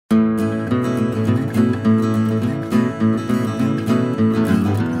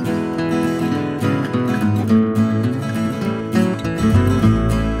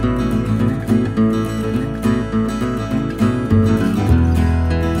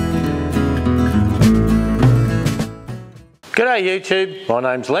G'day YouTube, my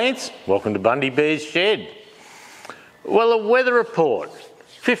name's Lance. Welcome to Bundy Bear's Shed. Well, a weather report,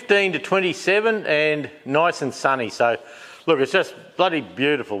 15 to 27 and nice and sunny. So look, it's just bloody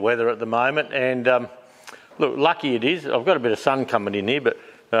beautiful weather at the moment, and look, lucky it is. I've got a bit of sun coming in here, but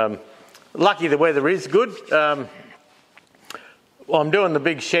lucky the weather is good. I'm doing the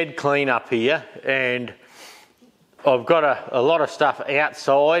big shed clean up here, and I've got a lot of stuff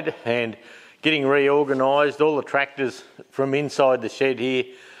outside and getting reorganised. All the tractors from inside the shed here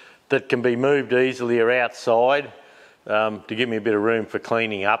that can be moved easily are outside to give me a bit of room for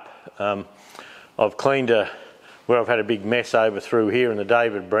cleaning up. I've cleaned where I've had a big mess over through here in the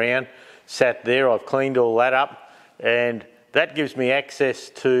David Brown, sat there. I've cleaned all that up, and that gives me access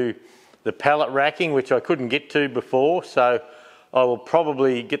to the pallet racking, which I couldn't get to before. So I will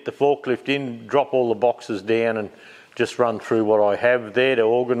probably get the forklift in, drop all the boxes down and just run through what I have there to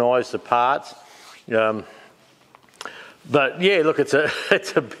organise the parts. But yeah, look, it's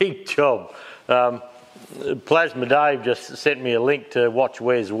a big job. Plasma Dave just sent me a link to watch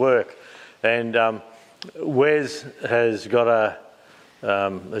Wes work, and Wes has got a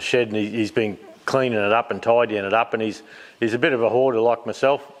shed, and he's been cleaning it up and tidying it up, and he's a bit of a hoarder like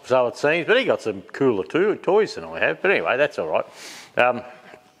myself, so it seems, but he got some cooler toys than I have. But anyway, that's all right.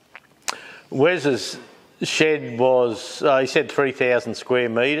 Wes's shed was, he said 3,000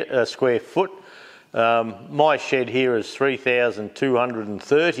 square foot. My shed here is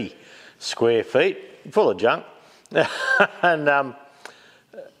 3,230 square feet, full of junk, and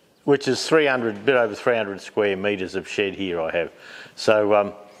which is a bit over 300 square metres of shed here I have.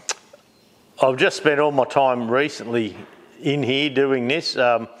 So I've just spent all my time recently in here doing this.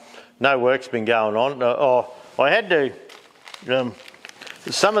 No work's been going on. I had to,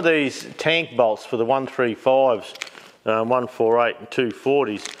 some of these tank bolts for the 135s, 148 and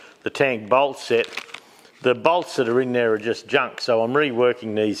 240s, the tank bolt set, the bolts that are in there are just junk, so I'm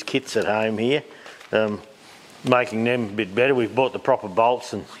reworking these kits at home here, making them a bit better. We've bought the proper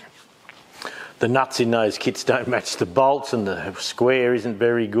bolts, and the nuts in those kits don't match the bolts, and the square isn't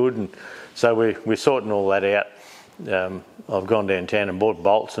very good, and so we're sorting all that out. I've gone downtown and bought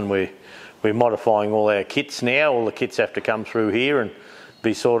bolts, and we're modifying all our kits now. All the kits have to come through here and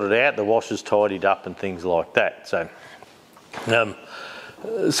be sorted out, the washers tidied up and things like that. So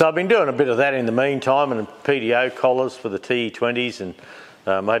I've been doing a bit of that in the meantime, and PDO collars for the TE20s, and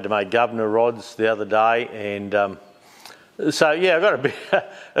I had to make governor rods the other day, and so yeah, I've got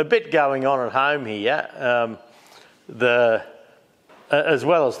a bit going on at home here, as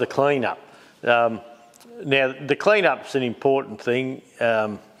well as the cleanup. Now the cleanup's an important thing.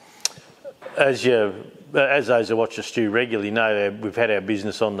 As those who watch the stew regularly know, we've had our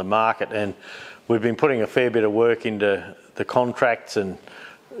business on the market, and we've been putting a fair bit of work into the contracts and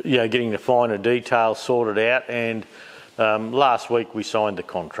getting the finer details sorted out. And last week we signed the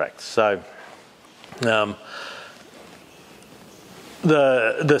contracts. So the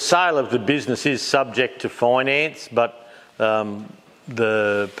sale of the business is subject to finance, but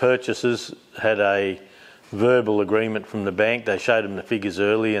the purchasers had a verbal agreement from the bank. They showed them the figures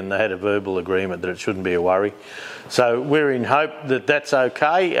early, and they had a verbal agreement that it shouldn't be a worry. So we're in hope that that's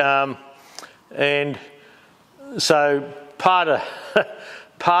okay. And so part of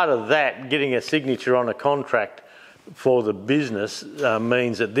that, getting a signature on a contract for the business,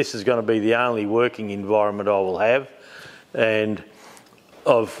 means that this is going to be the only working environment I will have. And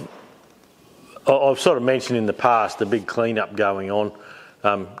I've sort of mentioned in the past the big cleanup going on,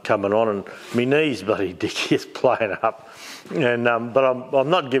 coming on, and my knees bloody dicky is playing up, and but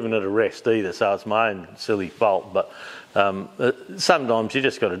I'm not giving it a rest either, so it's my own silly fault. But sometimes you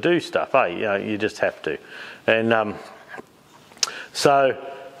just got to do stuff, you just have to. And so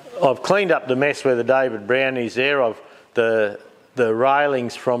I've cleaned up the mess where the David Brown is there. The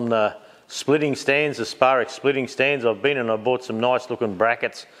railings from the splitting stands, the Sparix splitting stands, I've been and I bought some nice looking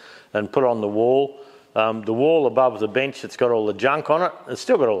brackets and put on the wall. The wall above the bench that's got all the junk on it, it's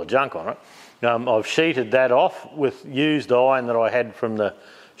still got all the junk on it. I've sheeted that off with used iron that I had from the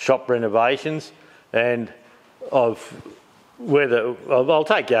shop renovations, and I'll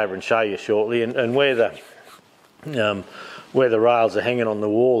take you over and show you shortly. And where the rails are hanging on the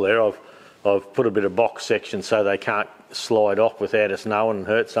wall there, I've put a bit of box section so they can't slide off without us knowing and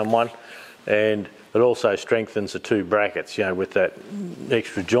hurt someone. And it also strengthens the two brackets, with that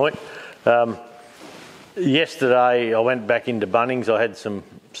extra joint. Yesterday I went back into Bunnings. I had some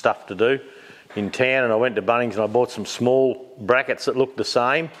stuff to do in town, and I went to Bunnings and I bought some small brackets that looked the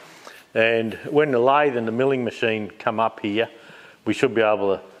same. And when the lathe and the milling machine come up here, we should be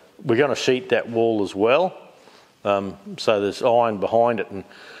able to, we're going to sheet that wall as well. So there's iron behind it. And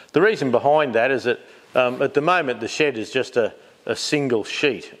the reason behind that is that At the moment, the shed is just a single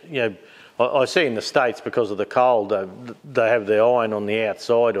sheet. You know, I see in the States, because of the cold, they have the iron on the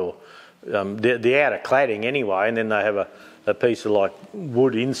outside, or the outer cladding anyway, and then they have a piece of like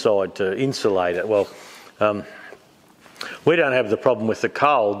wood inside to insulate it. Well, we don't have the problem with the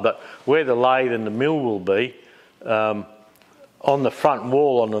cold, but where the lathe and the mill will be, on the front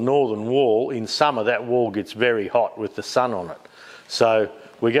wall, on the northern wall, in summer that wall gets very hot with the sun on it. So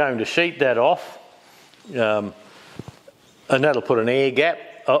we're going to sheet that off, and that'll put an air gap.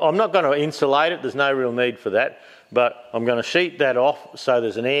 I'm not going to insulate it, there's no real need for that, but I'm going to sheet that off so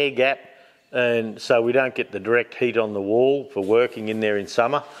there's an air gap, and so we don't get the direct heat on the wall for working in there in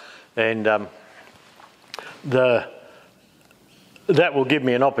summer. And that will give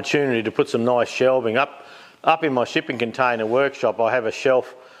me an opportunity to put some nice shelving up in my shipping container workshop. I have a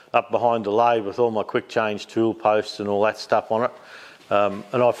shelf up behind the lathe with all my quick change tool posts and all that stuff on it,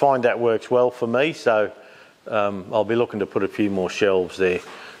 and I find that works well for me, so I'll be looking to put a few more shelves there.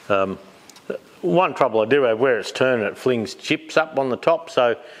 One trouble I do have, where it's turning, it flings chips up on the top,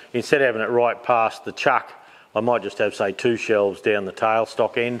 so instead of having it right past the chuck, I might just have, say, 2 shelves down the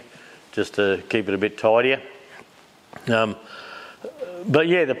tailstock end, just to keep it a bit tidier. But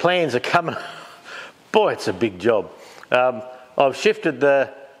yeah, the plans are coming. Boy, it's a big job. I've shifted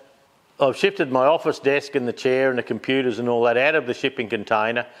my office desk and the chair and the computers and all that out of the shipping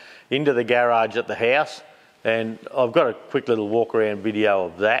container into the garage at the house, and I've got a quick little walk around video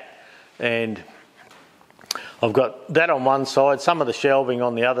of that. And I've got that on one side, some of the shelving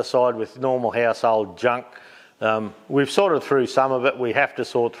on the other side with normal household junk. We've sorted through some of it. We have to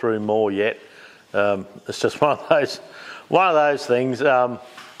sort through more yet. It's just one of those things.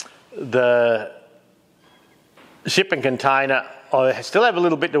 The shipping container, I still have a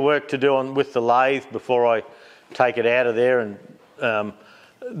little bit of work to do with the lathe before I take it out of there. And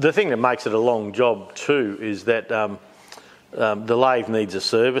the thing that makes it a long job too is that the lathe needs a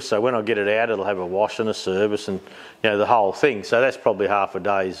service. So when I get it out, it'll have a wash and a service, and the whole thing. So that's probably half a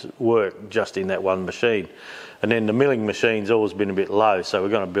day's work just in that one machine. And then the milling machine's always been a bit low, so we're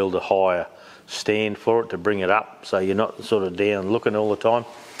going to build a higher stand for it to bring it up, so you're not sort of down looking all the time.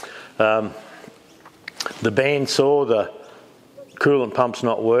 The bandsaw, the coolant pump's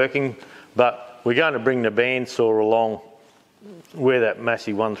not working, but we're going to bring the bandsaw along where that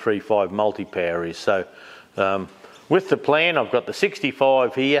Massey 135 multi-power is. So with the plan, I've got the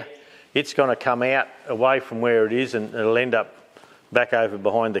 65 here. It's going to come out away from where it is, and it'll end up back over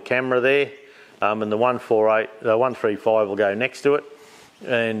behind the camera there. And the 135 will go next to it,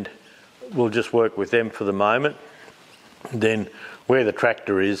 and we'll just work with them for the moment. Then where the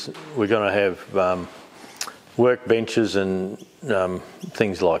tractor is, we're going to have workbenches and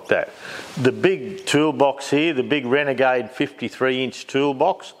things like that. The big toolbox here, the big Renegade 53-inch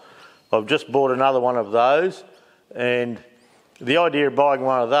toolbox, I've just bought another one of those, and the idea of buying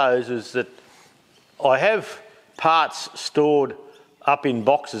one of those is that I have parts stored up in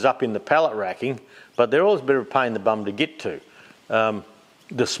boxes, up in the pallet racking, but they're always a bit of a pain in the bum to get to.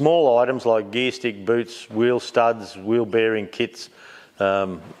 The small items like gear stick boots, wheel studs, wheel bearing kits,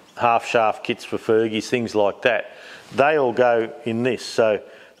 half shaft kits for Fergies, things like that, they all go in this. So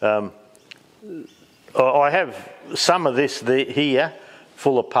I have some of this here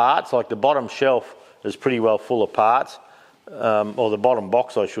full of parts, like the bottom shelf is pretty well full of parts, or the bottom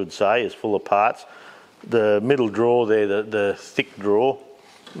box I should say is full of parts. The middle drawer there, the thick drawer,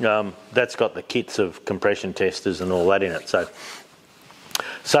 that's got the kits of compression testers and all that in it.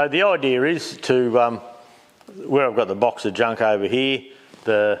 So the idea is to, where I've got the box of junk over here,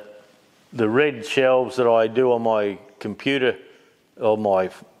 the red shelves that I do on my computer, or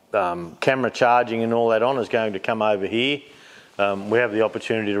my camera charging and all that on, is going to come over here. We have the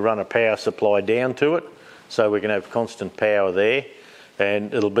opportunity to run a power supply down to it, so we can have constant power there,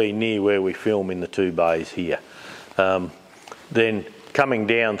 and it'll be near where we film in the 2 bays here. Then coming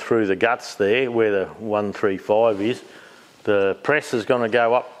down through the guts there, where the 135 is, the press is going to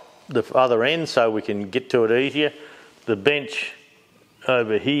go up the other end so we can get to it easier. The bench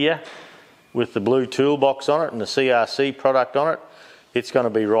over here with the blue toolbox on it and the CRC product on it, it's going to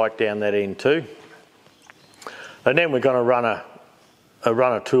be right down that end too. And then we're going to run a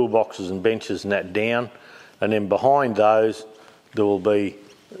run of toolboxes and benches and that down, and then behind those there will be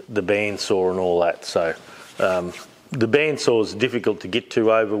the bandsaw and all that. So the bandsaw is difficult to get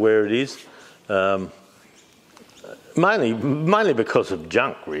to over where it is, mainly because of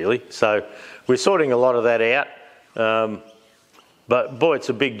junk really. So we're sorting a lot of that out, but boy, it's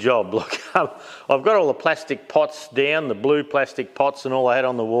a big job. Look, I've got all the plastic pots down, the blue plastic pots and all I had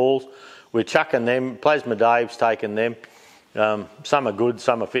on the walls. We're chucking them. Plasma Dave's taken them. Some are good,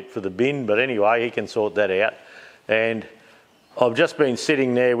 some are fit for the bin, but anyway, he can sort that out. And I've just been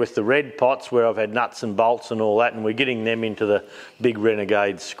sitting there with the red pots where I've had nuts and bolts and all that, and we're getting them into the big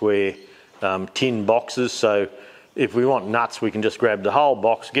Renegade square tin boxes. So if we want nuts, we can just grab the whole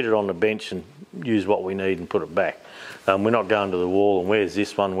box, get it on the bench and use what we need and put it back. We're not going to the wall and where's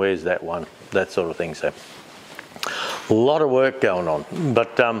this one, where's that one, that sort of thing. So a lot of work going on,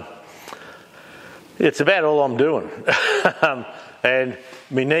 but it's about all I'm doing. And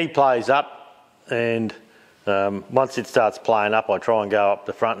my knee plays up, and once it starts playing up, I try and go up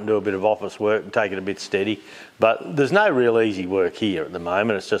the front and do a bit of office work and take it a bit steady. But there's no real easy work here at the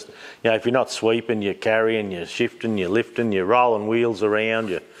moment. It's just, if you're not sweeping, you're carrying, you're shifting, you're lifting, you're rolling wheels around,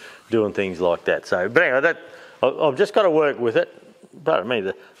 you're doing things like that. So, but anyway, I've just got to work with it. Pardon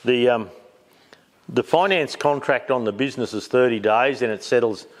me, the finance contract on the business is 30 days and it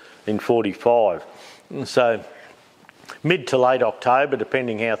settles in 45. So mid to late October,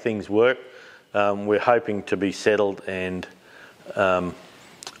 depending how things work, we're hoping to be settled, and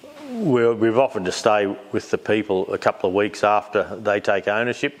we've offered to stay with the people a couple of weeks after they take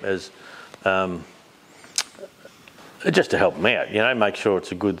ownership, as just to help them out, make sure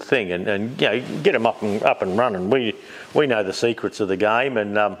it's a good thing, and get them up and running. We know the secrets of the game,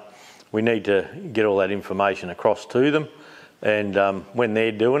 and we need to get all that information across to them, and when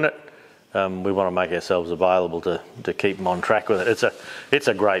they're doing it, we want to make ourselves available to keep them on track with it. It's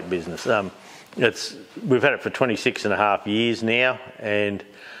a great business. We've had it for 26 and a half years now, and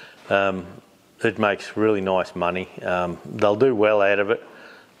it makes really nice money. They'll do well out of it.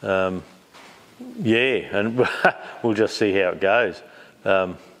 And we'll just see how it goes.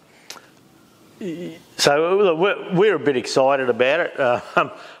 So we're a bit excited about it,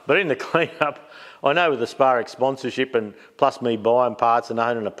 but in the clean-up, I know with the Spark sponsorship and plus me buying parts and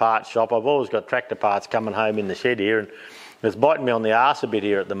owning a parts shop, I've always got tractor parts coming home in the shed here, and it's biting me on the arse a bit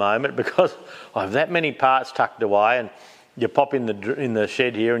here at the moment because I have that many parts tucked away, and you pop in the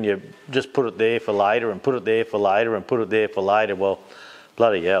shed here and you just put it there for later and put it there for later and put it there for later. Well,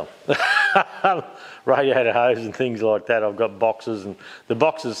 bloody hell. Radiator hose and things like that. I've got boxes, and the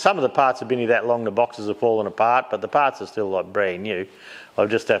boxes, some of the parts have been here that long, the boxes have fallen apart, but the parts are still like brand new. I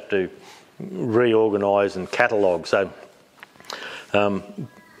just have to reorganise and catalogue. So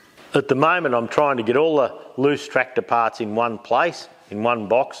at the moment I'm trying to get all the loose tractor parts in one place, in one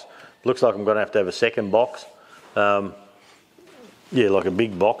box. Looks like I'm going to have a second box. Like a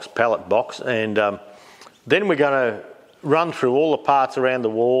big box, pallet box, and then we're going to run through all the parts around the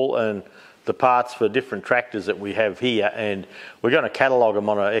wall and the parts for different tractors that we have here, and we're going to catalogue them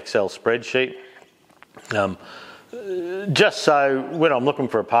on an Excel spreadsheet. Just so when I'm looking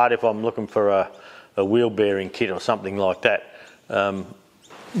for a part, if I'm looking for a wheel bearing kit or something like that,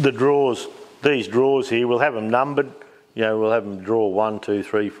 these drawers here, we'll have them numbered. We'll have them drawer 1, 2,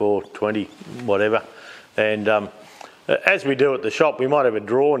 3, 4, 20, whatever. And as we do at the shop, we might have a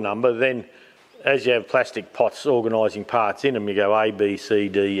drawer number. Then as you have plastic pots organising parts in them, you go A, B, C,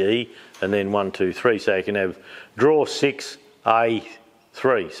 D, E, and then 1, 2, 3. So you can have drawer 6, A,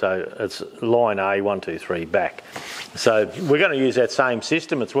 3. So it's line A, 1, 2, 3 back. So we're going to use that same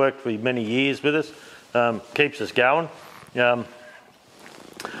system. It's worked for many years with us. Keeps us going.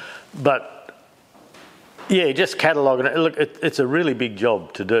 But yeah, just cataloguing it. Look, it's a really big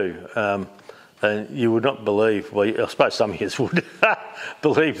job to do. And you would not believe, well, I suppose some of you would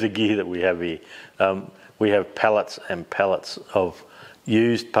believe the gear that we have here. We have pallets and pallets of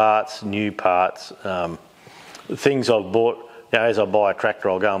used parts, new parts, things I've bought. As I buy a tractor,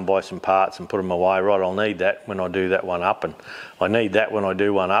 I'll go and buy some parts and put them away. Right, I'll need that when I do that one up, and I need that when I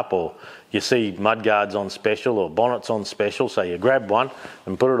do one up. Or you see mudguards on special or bonnets on special, so you grab one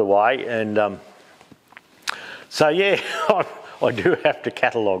and put it away. And so yeah, I do have to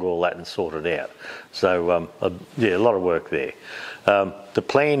catalogue all that and sort it out. So a lot of work there. The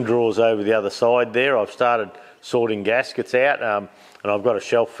plan drawers over the other side there, I've started sorting gaskets out, and I've got a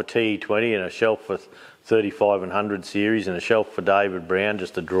shelf for TE20 and a shelf for 35 and 100 series and a shelf for David Brown,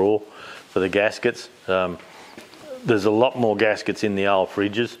 just a drawer for the gaskets. There's a lot more gaskets in the old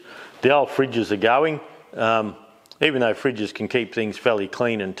fridges. The old fridges are going. Even though fridges can keep things fairly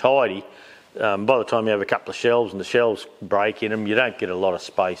clean and tidy, by the time you have a couple of shelves and the shelves break in them, you don't get a lot of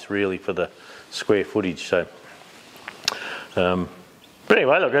space really for the square footage. So, but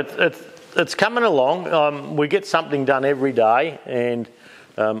anyway, look, it's coming along. We get something done every day, and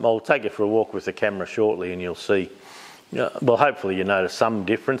I'll take you for a walk with the camera shortly, and you'll see. Well, hopefully you notice some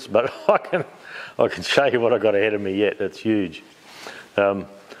difference, but I can show you what I got ahead of me yet. That's huge.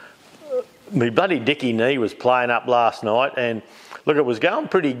 My bloody dicky knee was playing up last night, and look, it was going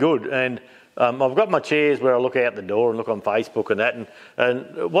pretty good, and I've got my chairs where I look out the door and look on Facebook and that,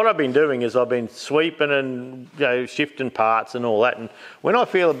 and what I've been doing is I've been sweeping and shifting parts and all that, and when I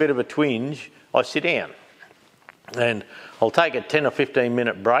feel a bit of a twinge, I sit down and I'll take a 10 or 15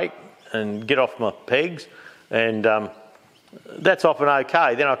 minute break and get off my pegs, and that's often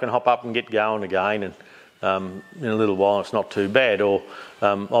okay. Then I can hop up and get going again, and in a little while it's not too bad. Or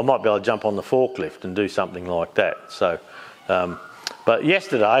I might be able to jump on the forklift and do something like that. So, but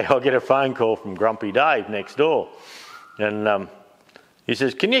yesterday I get a phone call from Grumpy Dave next door, and he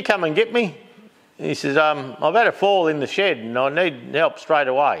says, "Can you come and get me?" He says, "I've had a fall in the shed and I need help straight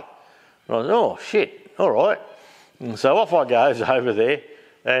away." And I said, "Oh shit, all right." And so off I goes over there,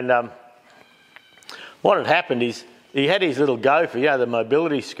 and what had happened is he had his little gopher, the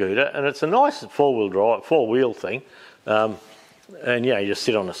mobility scooter, and it's a nice four-wheel thing. And you just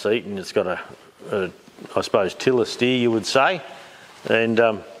sit on a seat, and it's got a I suppose, tiller steer, you would say. And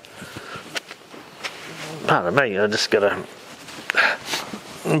pardon me, I just got a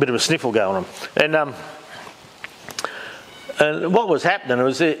bit of a sniffle going on. And what was happening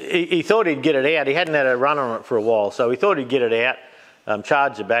was he thought he'd get it out. He hadn't had a run on it for a while, so he thought he'd get it out,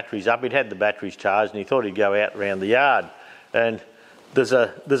 charge the batteries up. He'd had the batteries charged, and he thought he'd go out around the yard. And there's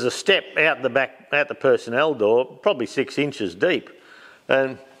a step out the back, out the personnel door, probably 6 inches deep.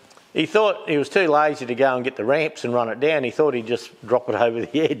 And he thought he was too lazy to go and get the ramps and run it down. He thought he'd just drop it over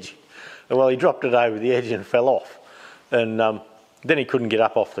the edge. Well, he dropped it over the edge and fell off. And then he couldn't get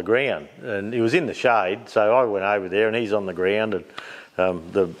up off the ground. And he was in the shade, so I went over there, and he's on the ground, and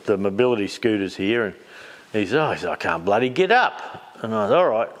the mobility scooter's here, and he said, I can't bloody get up. And I said, all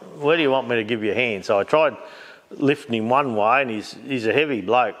right, where do you want me to give you a hand? So I tried lifting him one way, and he's a heavy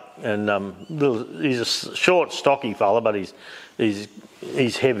bloke, and he's a short, stocky fella, but he's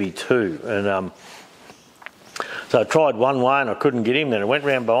heavy too. And so I tried one way and I couldn't get him. Then I went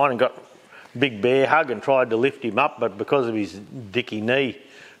round behind and got a big bear hug and tried to lift him up, but because of his dicky knee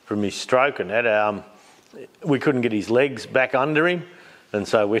from his stroke and that, we couldn't get his legs back under him, and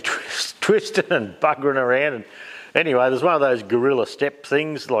so we're twisting and buggering around. And anyway, there's one of those gorilla step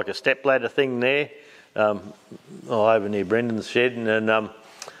things, like a step ladder thing there, over near Brendan's shed, and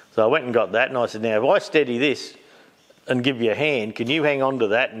so I went and got that, and I said, now if I steady this and give you a hand, can you hang on to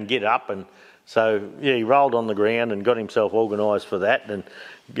that and get up? And so he rolled on the ground and got himself organised for that, and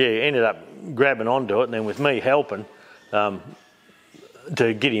ended up grabbing onto it, and then with me helping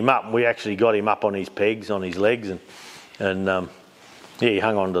to get him up, we actually got him up on his pegs, on his legs, and he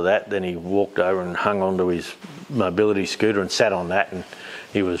hung onto that. Then he walked over and hung onto his mobility scooter and sat on that, and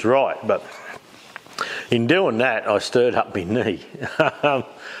he was right. But in doing that, I stirred up my knee.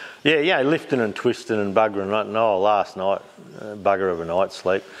 Lifting and twisting and buggering. And last night, bugger of a night's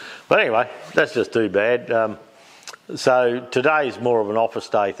sleep. But anyway, that's just too bad. So today's more of an office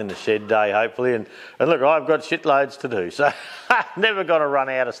day than a shed day, hopefully. And look, I've got shitloads to do, so never going to run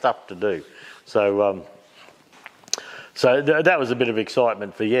out of stuff to do. So that was a bit of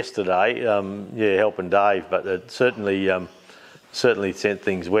excitement for yesterday. Helping Dave, but it certainly sent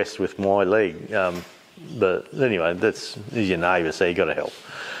things west with my leg. But anyway, he's your neighbour, so you got to help.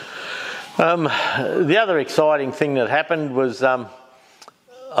 The other exciting thing that happened was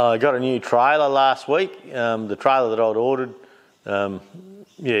I got a new trailer last week. The trailer that I'd ordered,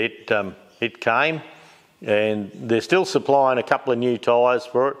 it came, and they're still supplying a couple of new tyres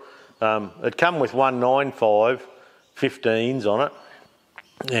for it. It come with 195 15s on it,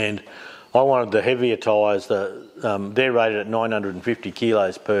 and I wanted the heavier tyres. They're rated at 950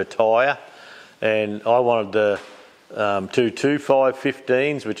 kilos per tyre, and I wanted the 225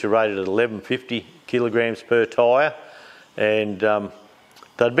 15s, which are rated at 1150 kilograms per tyre, and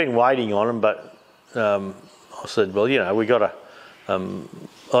they'd been waiting on them, but I said, well, we got to.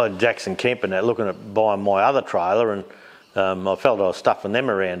 I had Jackson Kemp and that looking at buying my other trailer, and I felt I was stuffing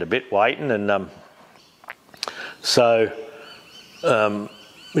them around a bit, waiting, and so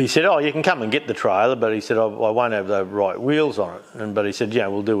he said, oh, you can come and get the trailer, but he said, I won't have the right wheels on it, but he said,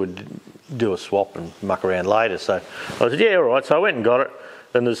 we'll do a swap and muck around later. So I said, yeah, all right. So I went and got it,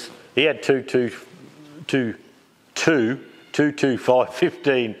 and he had 225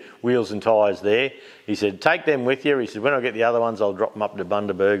 15 wheels and tyres there. He said, take them with you. He said, when I get the other ones, I'll drop them up to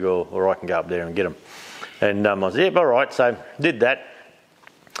Bundaberg, or I can go up there and get them. And I said, yeah, all right. So did that,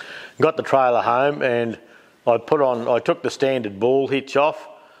 got the trailer home, and I took the standard ball hitch off,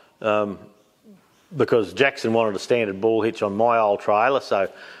 because Jackson wanted a standard ball hitch on my old trailer, so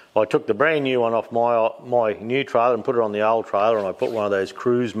I took the brand new one off my new trailer and put it on the old trailer, and I put one of those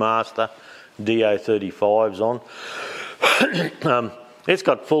Cruise Master DO35s on. It's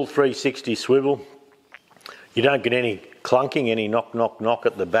got full 360 swivel. You don't get any clunking, any knock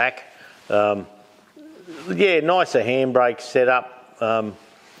at the back. Yeah, nicer handbrake setup.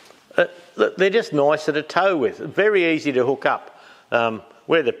 They're just nicer to tow with. Very easy to hook up.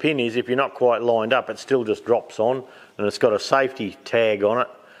 Where the pin is, if you're not quite lined up, it still just drops on, and it's got a safety tag on it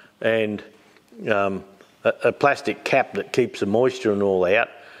and a plastic cap that keeps the moisture and all out.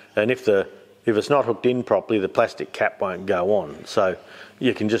 And if it's not hooked in properly, the plastic cap won't go on. So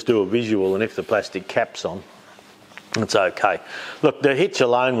you can just do a visual, and if the plastic cap's on, it's okay. Look, the hitch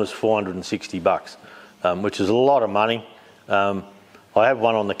alone was $460, which is a lot of money. I have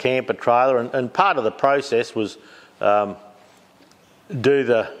one on the camper trailer, and part of the process was I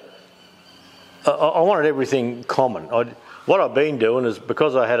wanted everything common. What I've been doing is,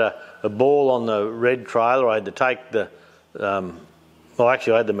 because I had a ball on the red trailer, I had to take the,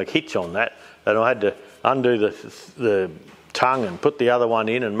 actually I had the McHitch on that, and I had to undo the tongue and put the other one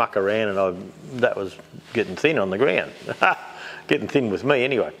in and muck around, and that was getting thin on the ground. Getting thin with me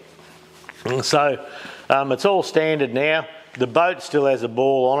anyway. So it's all standard now. The boat still has a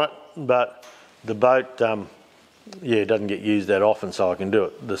ball on it, but the boat doesn't get used that often, so I can do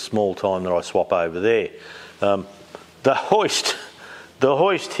it the small time that I swap over there. The hoist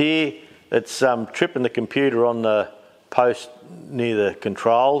here, it's tripping the computer on the post near the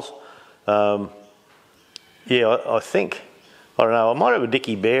controls. I think, I don't know, I might have a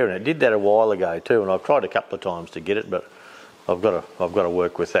Bundy Bear in it. Did that a while ago too, and I've tried a couple of times to get it, but I've got to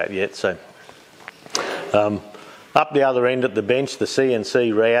work with that yet. So up the other end at the bench, the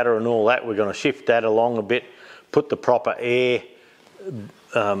CNC router and all that, we're going to shift that along a bit, put the proper air,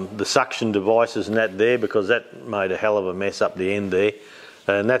 the suction devices and that there, because that made a hell of a mess up the end there.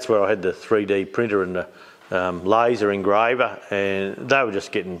 And that's where I had the 3D printer and the laser engraver, and they were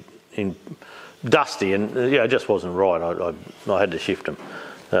just getting dusty, and it just wasn't right. I had to shift them.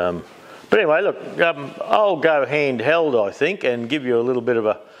 But anyway, look, I'll go handheld, I think, and give you a little bit of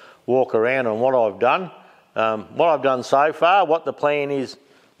a walk around on what I've done. What I've done so far, what the plan is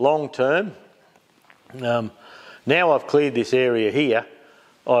long term. Now I've cleared this area here,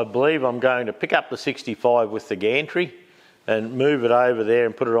 I believe I'm going to pick up the 65 with the gantry and move it over there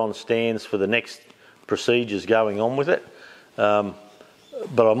and put it on stands for the next procedures going on with it.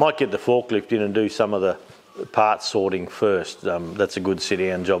 But I might get the forklift in and do some of the parts sorting first. That's a good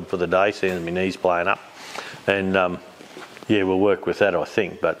sit-down job for the day, seeing my knees playing up. And we'll work with that, I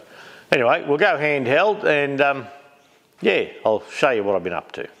think. But anyway, we'll go handheld, and I'll show you what I've been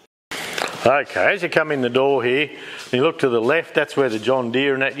up to. Okay, as you come in the door here, you look to the left, that's where the John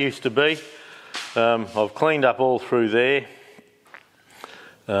Deere and that used to be. I've cleaned up all through there.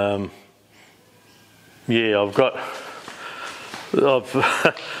 I've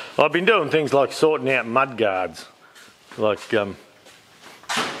been doing things like sorting out mud guards. Like,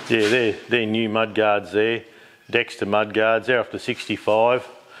 they're new mud guards there. Dexter mud guards, they're off the 65.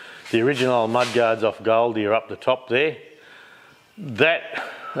 The original mud guards off Goldie are up the top there. That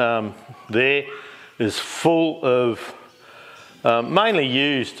there is full of mainly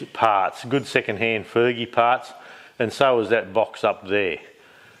used parts, good second-hand Fergie parts, and so is that box up there.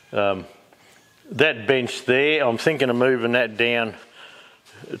 That bench there, I'm thinking of moving that down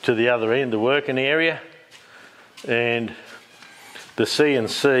to the other end, the working area, and the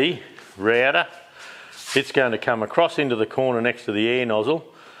CNC router, it's going to come across into the corner next to the air nozzle,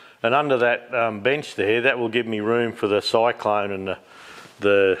 and under that bench there, that will give me room for the cyclone and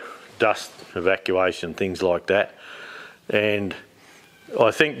the dust evacuation, things like that. And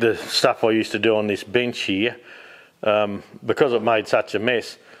I think the stuff I used to do on this bench here, because it made such a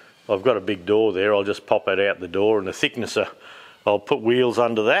mess, I've got a big door there, I'll just pop it out the door, and the thicknesser, I'll put wheels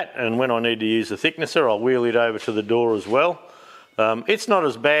under that, and when I need to use the thicknesser, I'll wheel it over to the door as well. It's not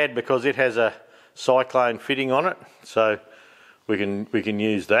as bad because it has a cyclone fitting on it, so we can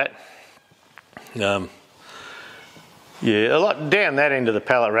use that. A lot down that end of the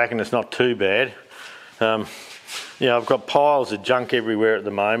pallet rack, and it's not too bad. I've got piles of junk everywhere at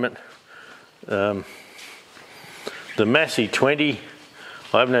the moment. The Massey 20,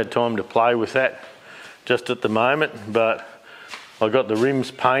 I haven't had time to play with that just at the moment, but I got the rims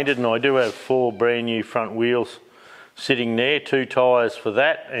painted, and I do have 4 brand new front wheels sitting there, 2 tyres for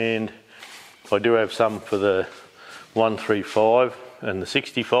that, and I do have some for the 135 and the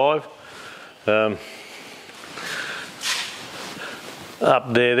 65.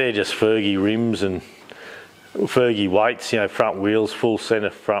 Up there, they're just Fergie rims and Fergie weights, front wheels, full centre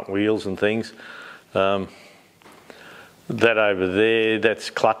front wheels and things. That over there, that's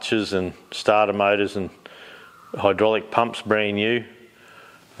clutches and starter motors and hydraulic pumps, brand new.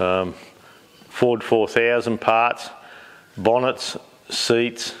 Ford 4000 parts, bonnets,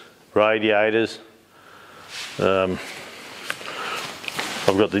 seats, radiators. I've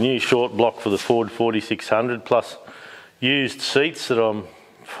I've got the new short block for the Ford 4600 plus used seats that I'm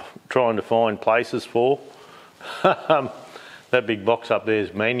trying to find places for. That big box up there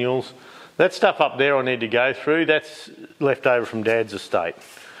is manuals. That stuff up there I need to go through, that's left over from Dad's estate.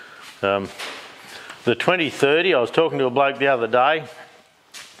 The 2030, I was talking to a bloke the other day,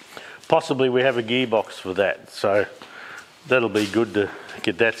 possibly we have a gearbox for that, so that'll be good to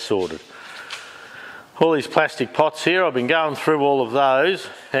get that sorted. All these plastic pots here, I've been going through all of those,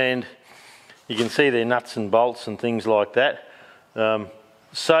 and you can see they're nuts and bolts and things like that.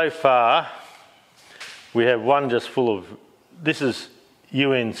 So far, we have one just full of, this is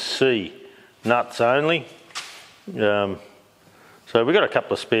UNC nuts only. So we've got a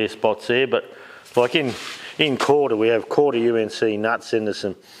couple of spare spots there, but like in quarter, we have quarter UNC nuts, and there's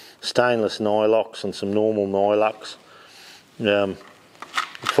some stainless nylocks and some normal nylocks.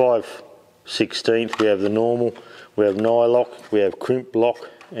 5/16, we have the normal, we have nylock, we have crimp block,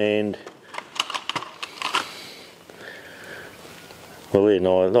 and well,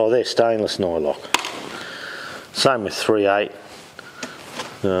 they're stainless nylock. Same with 3/8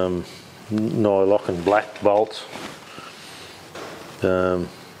 nylock and black bolts.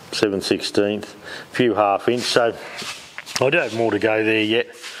 7/16, a few 1/2 inch. So I do have more to go there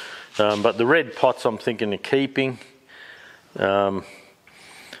yet. But the red pots I'm thinking of keeping. But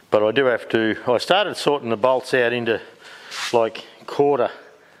I do have to, I started sorting the bolts out into like quarter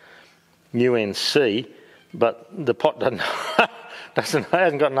UNC, but the pot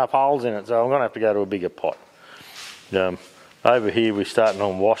hasn't got enough holes in it, so I'm going to have to go to a bigger pot. Over here we're starting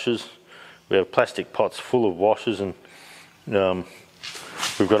on washers. We have plastic pots full of washers, and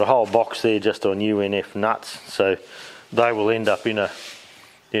we've got a whole box there just on UNF nuts, so they will end up in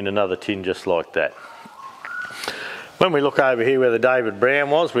another tin just like that. When we look over here where the David Brown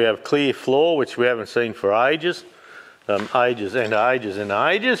was, we have clear floor, which we haven't seen for ages. Ages and ages and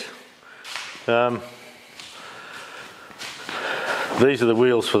ages. These are the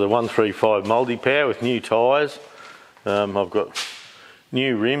wheels for the 135 multi-power with new tyres. I've got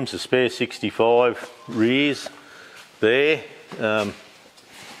new rims, a spare 65 rears there.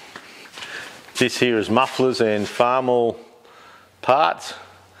 This here is mufflers and farm parts.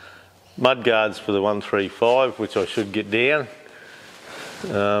 Mud guards for the 135, which I should get down.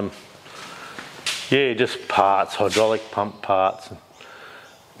 Yeah, just parts, hydraulic pump parts, and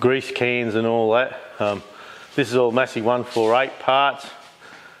grease cans and all that. This is all Massey 148 parts,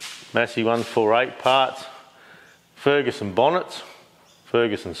 Massey 148 parts, Ferguson bonnets,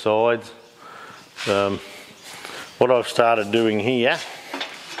 Ferguson sides. What I've started doing here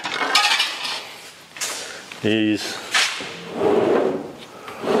is,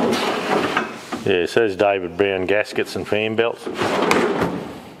 yeah, so there's David Brown gaskets and fan belts.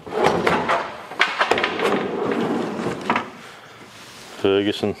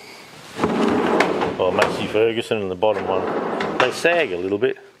 Ferguson, or Massey Ferguson, and the bottom one, they sag a little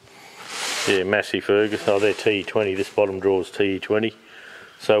bit. Yeah, Massey Ferguson, oh they're TE20, this bottom drawer is TE20.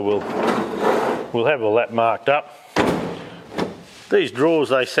 So we'll have all that marked up. These drawers,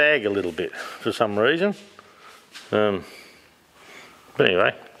 they sag a little bit for some reason. But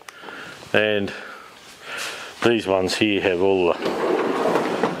anyway, and these ones here have all the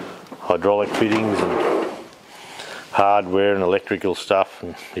hydraulic fittings and hardware and electrical stuff,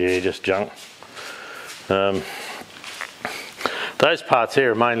 and yeah, just junk. Those parts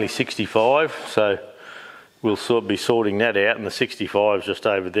here are mainly 65, so we'll be sorting that out, and the 65's just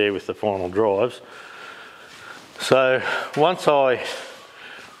over there with the final drives. So once I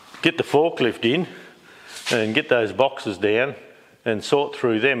get the forklift in and get those boxes down and sort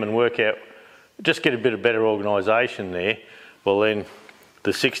through them and work out, just get a bit of better organisation there, well then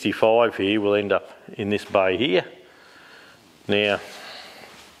the 65 here will end up in this bay here. Now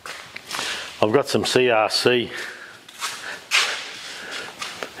I've got some CRC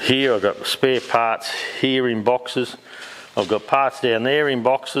here, I've got spare parts here in boxes, I've got parts down there in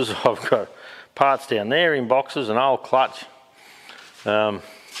boxes, I've got parts down there in boxes, an old clutch,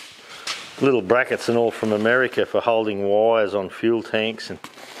 little brackets and all from America for holding wires on fuel tanks and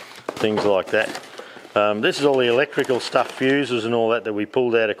things like that. This is all the electrical stuff, fuses and all that we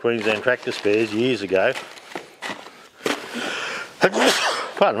pulled out of Queensland Tractor Spares years ago.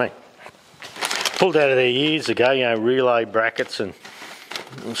 Pardon me. Pulled out of there years ago, you know, relay brackets and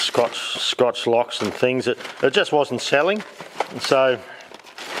scotch locks and things that it just wasn't selling. So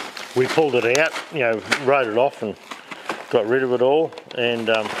we pulled it out, you know, wrote it off and got rid of it all, and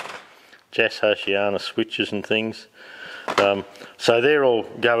Jas Hoshiana switches and things. So they're all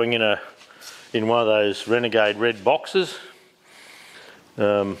going in one of those Renegade red boxes.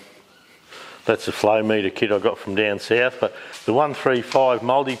 That's the flow meter kit I got from down south. But the 135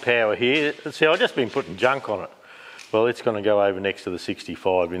 multi-power here, see, I've just been putting junk on it. Well, it's going to go over next to the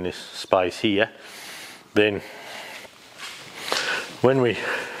 65 in this space here. Then when we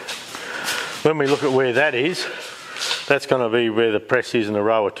look at where that is, that's going to be where the press is and a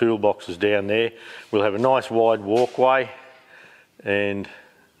row of toolboxes down there. We'll have a nice wide walkway, and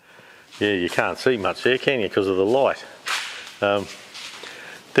yeah, you can't see much there, can you, because of the light.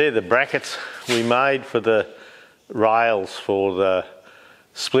 They're the brackets we made for the rails for the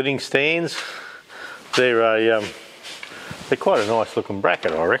splitting stands. They're quite a nice looking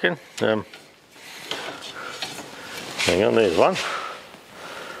bracket, I reckon. Hang on, there's one.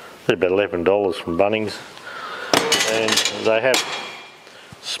 They're about $11 from Bunnings. And they have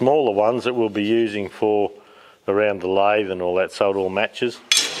smaller ones that we'll be using for around the lathe and all that, so it all matches.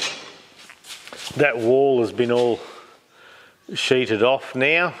 That wall has been all sheeted off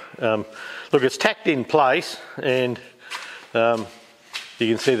now. Look, it's tacked in place, and you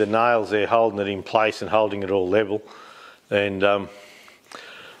can see the nails there holding it in place and holding it all level. And I'm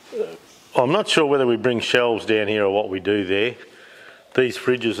not sure whether we bring shelves down here or what we do there. These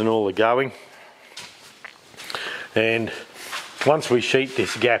fridges and all are going. And once we sheet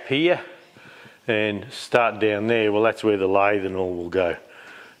this gap here and start down there, well, that's where the lathe and all will go,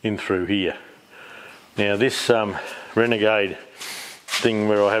 in through here. Now this Renegade thing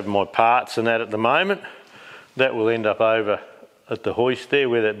where I have my parts and that at the moment, that will end up over at the hoist there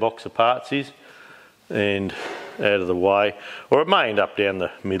where that box of parts is, and out of the way, or it may end up down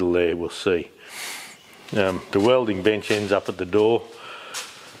the middle there, we'll see. The welding bench ends up at the door.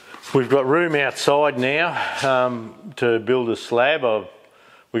 We've got room outside now to build a slab. We're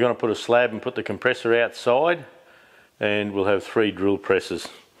going to put a slab and put the compressor outside, and we'll have 3 drill presses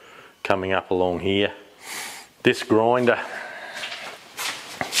coming up along here. This grinder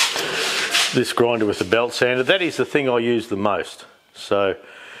with the belt sander, that is the thing I use the most. So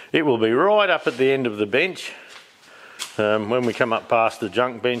it will be right up at the end of the bench. When we come up past the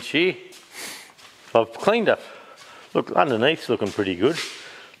junk bench here, I've cleaned up. Look, underneath's looking pretty good.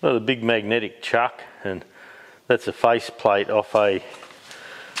 Look at the big magnetic chuck, and that's a face plate off a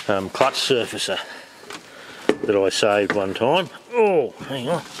clutch surfacer that I saved one time. Oh, hang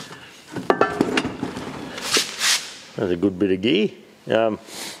on. That's a good bit of gear.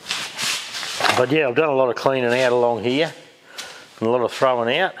 But yeah, I've done a lot of cleaning out along here and a lot of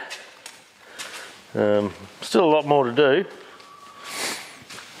throwing out. Still a lot more to do.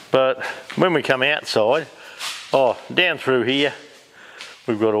 But when we come outside, down through here,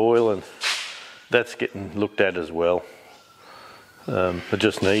 we've got oil, and that's getting looked at as well. It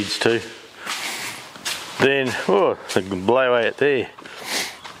just needs to. Then, I can blow out there.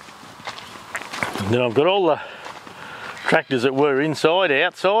 Then I've got all the tractors that were inside,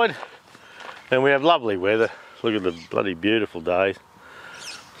 outside, and we have lovely weather. Look at the bloody beautiful days.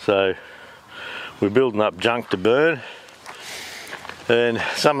 So we're building up junk to burn, and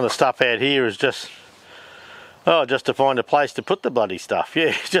some of the stuff out here is just to find a place to put the bloody stuff.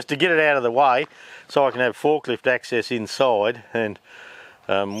 Yeah, just to get it out of the way so I can have forklift access inside, and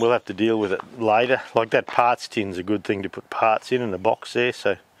we'll have to deal with it later. Like that parts tin's a good thing to put parts in a box there,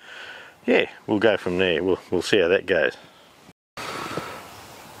 so yeah, we'll go from there. We'll see how that goes.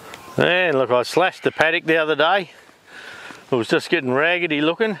 And look, I slashed the paddock the other day. It was just getting raggedy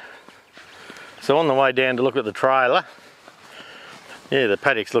looking. So on the way down to look at the trailer, yeah, the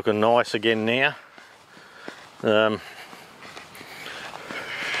paddock's looking nice again now. Yeah,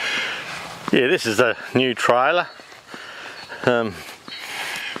 this is a new trailer.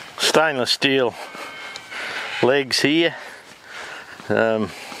 Stainless steel legs here.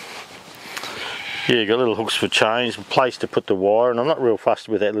 Yeah, got little hooks for chains, a place to put the wire, and I'm not real fussed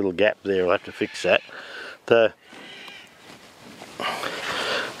with that little gap there. I'll have to fix that. The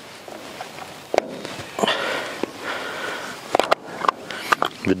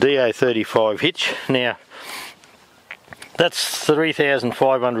DA35 hitch. Now, that's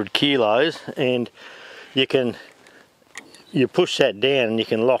 3,500 kilos, and you push that down and you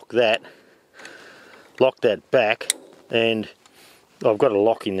can lock that back, and I've got a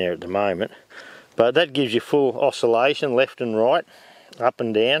lock in there at the moment, but that gives you full oscillation left and right, up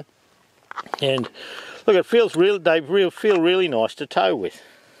and down, and look, it feels they feel really nice to tow with,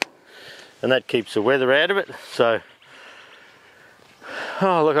 and that keeps the weather out of it. So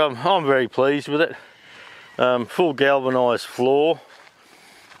look, I'm very pleased with it. Full galvanised floor,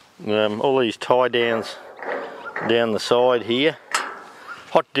 all these tie downs down the side here,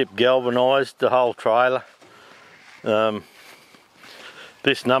 hot dip galvanised the whole trailer.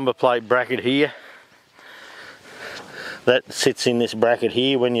 This number plate bracket here, that sits in this bracket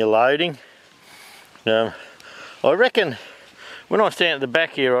here when you're loading. I reckon when I stand at the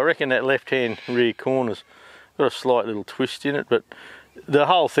back here, I reckon that left hand rear corner's got a slight little twist in it, but the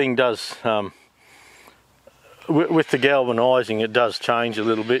whole thing does, with the galvanising, it does change a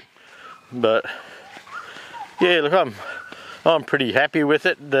little bit. But yeah, look, I'm pretty happy with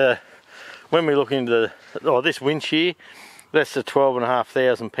it. When we look into this winch here, that's a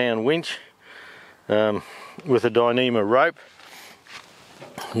 12,500 pound winch with a Dyneema rope.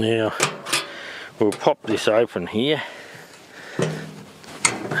 Now we'll pop this open here.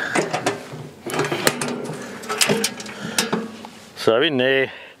 So in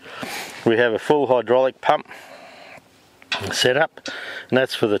there we have a full hydraulic pump set up, and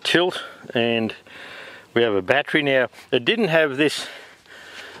that's for the tilt, and we have a battery. Now it didn't have this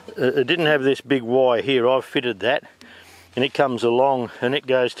big wire here. I've fitted that, and it comes along and it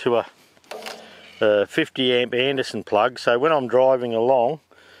goes to a 50 amp Anderson plug. So when I'm driving along,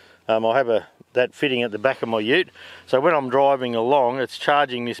 I have that fitting at the back of my ute, so when I'm driving along it's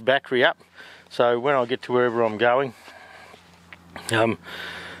charging this battery up, so when I get to wherever I'm going, yeah,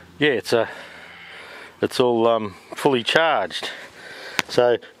 it's all fully charged.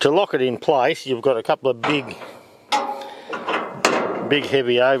 So to lock it in place, you've got a couple of big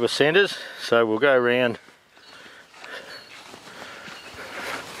heavy over centers, so we'll go around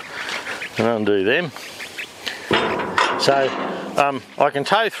and undo them. So I can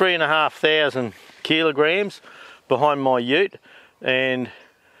tow 3,500 kilograms behind my ute, and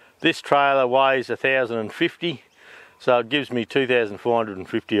this trailer weighs 1,050, so it gives me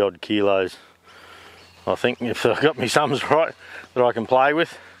 2,450 odd kilos, I think, if I've got my sums right, that I can play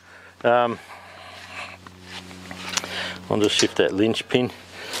with. I'll just shift that linch pin,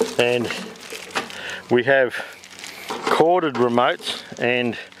 and we have corded remotes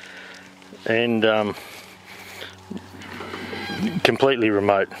and completely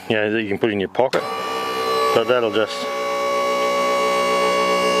remote, you know, that you can put in your pocket, but that'll just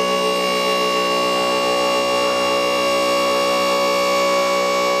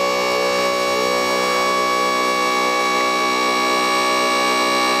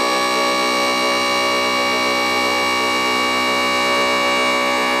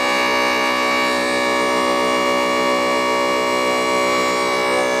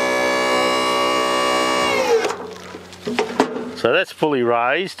so that's fully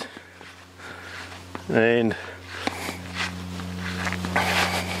raised, and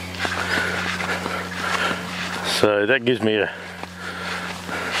so that gives me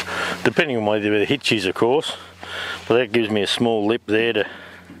depending on where the hitch is of course, but that gives me a small lip there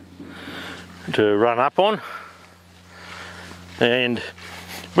to run up on. And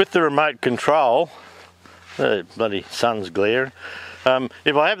with the remote control, bloody sun's glaring,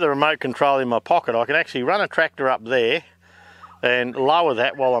 if I have the remote control in my pocket, I can actually run a tractor up there and lower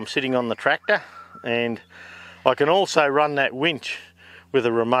that while I'm sitting on the tractor, and I can also run that winch with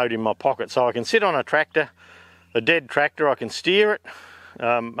a remote in my pocket. So I can sit on a tractor, a dead tractor, I can steer it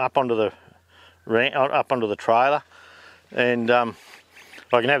up onto the trailer, and I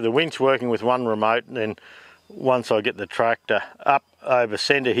can have the winch working with one remote, and then once I get the tractor up over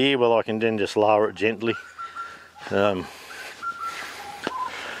centre here, well, I can then just lower it gently. But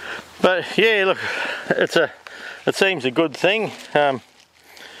yeah, look, it seems a good thing.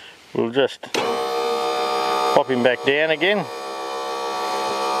 We'll just pop him back down again.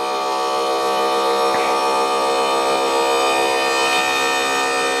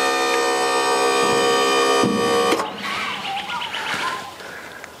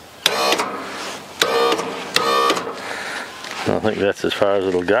 I think that's as far as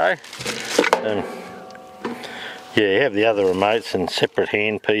it'll go. Yeah, you have the other remotes and separate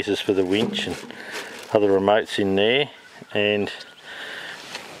hand pieces for the winch and other remotes in there, and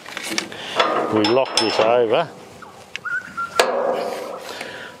we lock this over.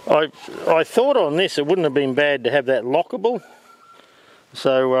 I thought on this it wouldn't have been bad to have that lockable,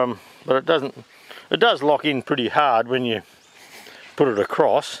 so but it doesn't. It does lock in pretty hard when you put it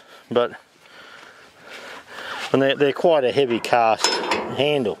across, but and they're quite a heavy cast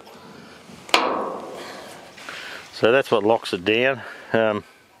handle, so that's what locks it down.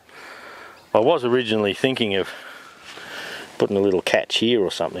 I was originally thinking of putting a little catch here or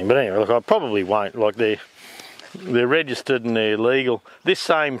something, but anyway, look, I probably won't. Like they're registered and they're legal. This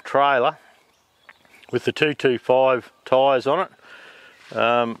same trailer with the 225 tyres on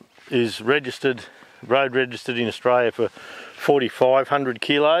it is registered, road registered in Australia for 4,500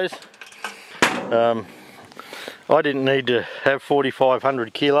 kilos. I didn't need to have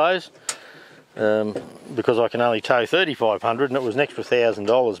 4,500 kilos because I can only tow 3,500, and it was an extra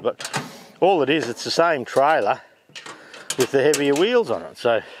 $1,000, but all it is, it's the same trailer with the heavier wheels on it.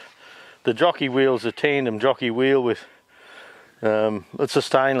 So the jockey wheel's a tandem jockey wheel with, it's a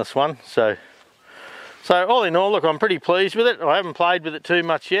stainless one. So all in all, look, I'm pretty pleased with it. I haven't played with it too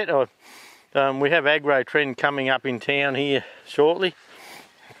much yet. We have Agro Trend coming up in town here shortly.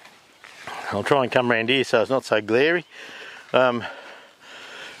 I'll try and come around here so it's not so glary.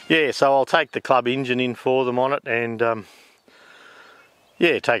 Yeah, so I'll take the club engine in for them on it, and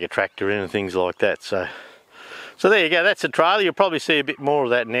yeah, take a tractor in and things like that. So there you go, that's the trailer. You'll probably see a bit more of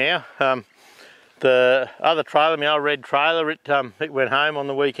that now. The other trailer, my old red trailer, it went home on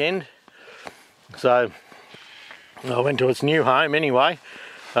the weekend. So I went to its new home anyway.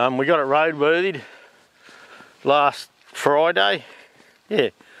 We got it roadworthied last Friday. Yeah,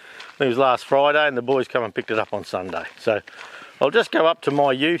 it was last Friday, and the boys come and picked it up on Sunday. So I'll just go up to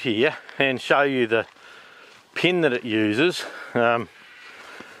my ute here and show you the pin that it uses.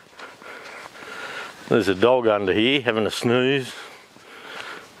 There's a dog under here having a snooze.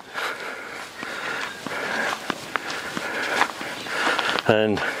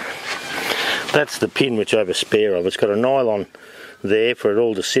 And that's the pin which I have a spare of. It's got a nylon there for it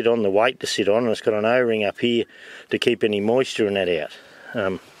all to sit on, the weight to sit on, and it's got an O-ring up here to keep any moisture in that out.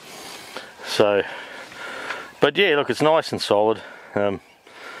 But yeah, look, it's nice and solid.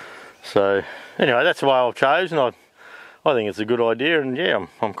 So anyway, that's why I've chosen. I think it's a good idea, and yeah,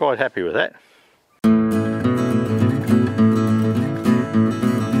 I'm quite happy with that.